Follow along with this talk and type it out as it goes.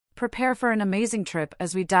Prepare for an amazing trip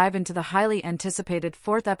as we dive into the highly anticipated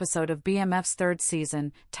fourth episode of BMF's third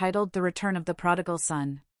season, titled The Return of the Prodigal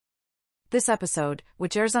Son. This episode,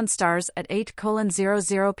 which airs on Starz at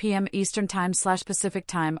 8:00 p.m. Eastern Time/Pacific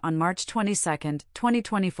Time on March 22,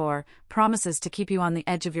 2024, promises to keep you on the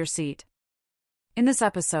edge of your seat. In this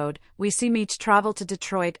episode, we see Meech travel to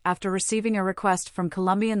Detroit after receiving a request from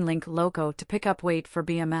Colombian link Loco to pick up weight for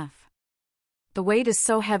BMF. The weight is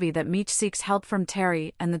so heavy that Meech seeks help from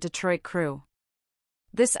Terry and the Detroit crew.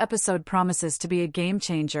 This episode promises to be a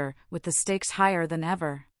game-changer, with the stakes higher than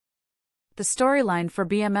ever. The storyline for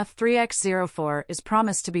BMF 3x04 is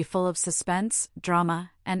promised to be full of suspense,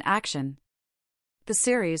 drama, and action. The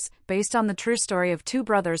series, based on the true story of two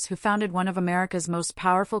brothers who founded one of America's most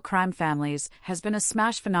powerful crime families, has been a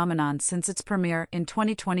smash phenomenon since its premiere in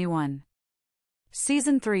 2021.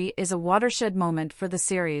 Season 3 is a watershed moment for the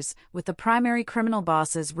series, with the primary criminal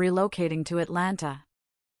bosses relocating to Atlanta.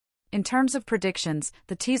 In terms of predictions,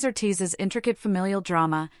 the teaser teases intricate familial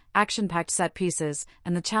drama, action-packed set pieces,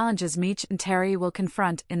 and the challenges Meech and Terry will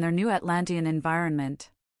confront in their new Atlantean environment.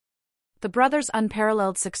 The brothers'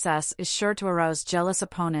 unparalleled success is sure to arouse jealous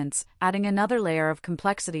opponents, adding another layer of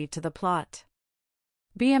complexity to the plot.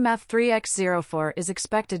 BMF 3x04 is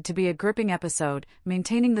expected to be a gripping episode,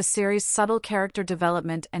 maintaining the series' subtle character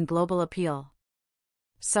development and global appeal.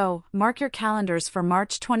 So, mark your calendars for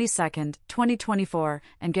March 22, 2024,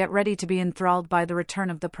 and get ready to be enthralled by the return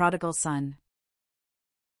of the prodigal son.